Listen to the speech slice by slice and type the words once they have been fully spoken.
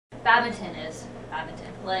badminton is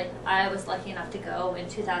badminton. Like, I was lucky enough to go in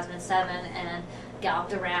 2007 and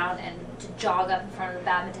galloped around and to jog up in front of the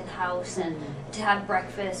badminton house and to have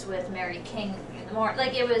breakfast with Mary King in the morning.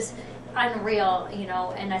 Like, it was unreal, you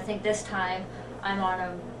know. And I think this time I'm on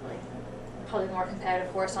a probably more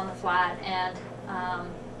competitive horse on the flat, and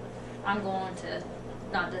I'm going to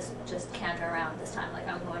not just canter around this time. Like,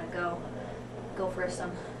 I'm going to go for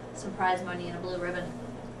some prize money and a blue ribbon.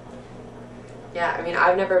 Yeah, I mean,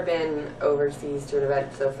 I've never been overseas to an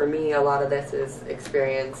event, so for me, a lot of this is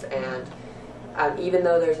experience. And even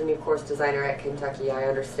though there's a new course designer at Kentucky, I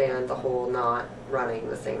understand the whole not running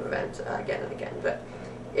the same event again and again. But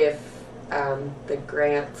if the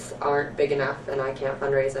grants aren't big enough and I can't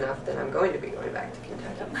fundraise enough, then I'm going to be going back to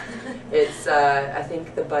Kentucky. It's, I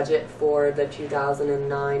think the budget for the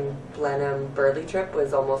 2009 Blenheim Burley trip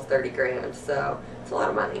was almost 30 grand, so it's a lot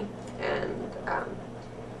of money. And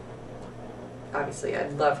obviously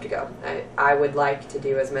I'd love to go. I would like to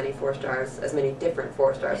do as many 4-stars, as many different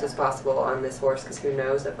 4-stars as possible on this horse, because who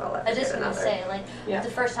knows if I'll ever get another. I just want to say, like, the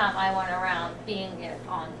first time I went around being it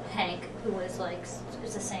on Hank, who was like,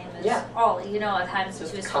 it's the same as Ollie, you know, I've had him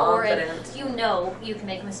since he was 4, and you know you can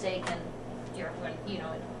make a mistake and you're going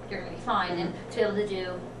to be fine. And to be able to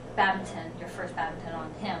do badminton, your first badminton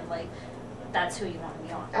on him, like, that's who you want to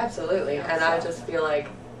be on. Absolutely, you know, and I just feel like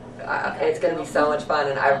it's going to be so much fun,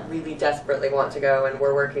 and I really desperately want to go, and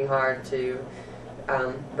we're working hard to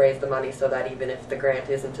raise the money so that even if the grant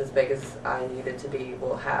isn't as big as I need it to be,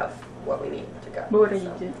 we'll have what we need to go. What are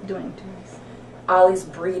you doing to us? Ollie's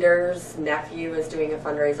breeder's nephew is doing a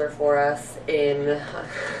fundraiser for us in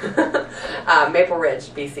Maple Ridge,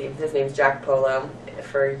 BC. His name's Jack Polo.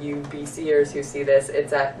 For you BCers who see this,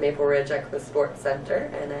 it's at Maple Ridge Equus Sports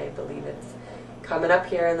Center, and I believe it's coming up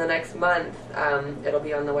here in the next month. It'll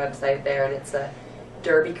be on the website there, and it's a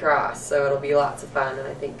Derby Cross, so it'll be lots of fun, and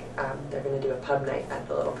I think they're going to do a pub night at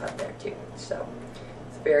the little pub there too. So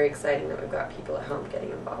it's very exciting that we've got people at home getting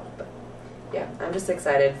involved. But yeah, I'm just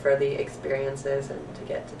excited for the experiences and to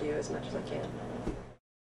get to do as much as I can.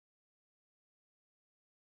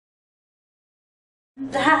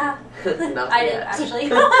 I did actually.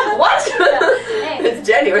 What? Hey, it's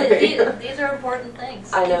January. These are important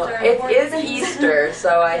things. I know. It is Easter,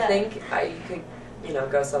 so I think you could,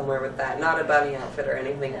 go somewhere with that. Not a bunny outfit or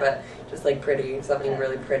anything, but just like pretty, something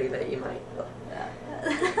really pretty that you might.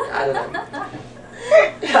 I don't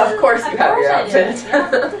know. Of course you have your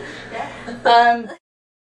outfit.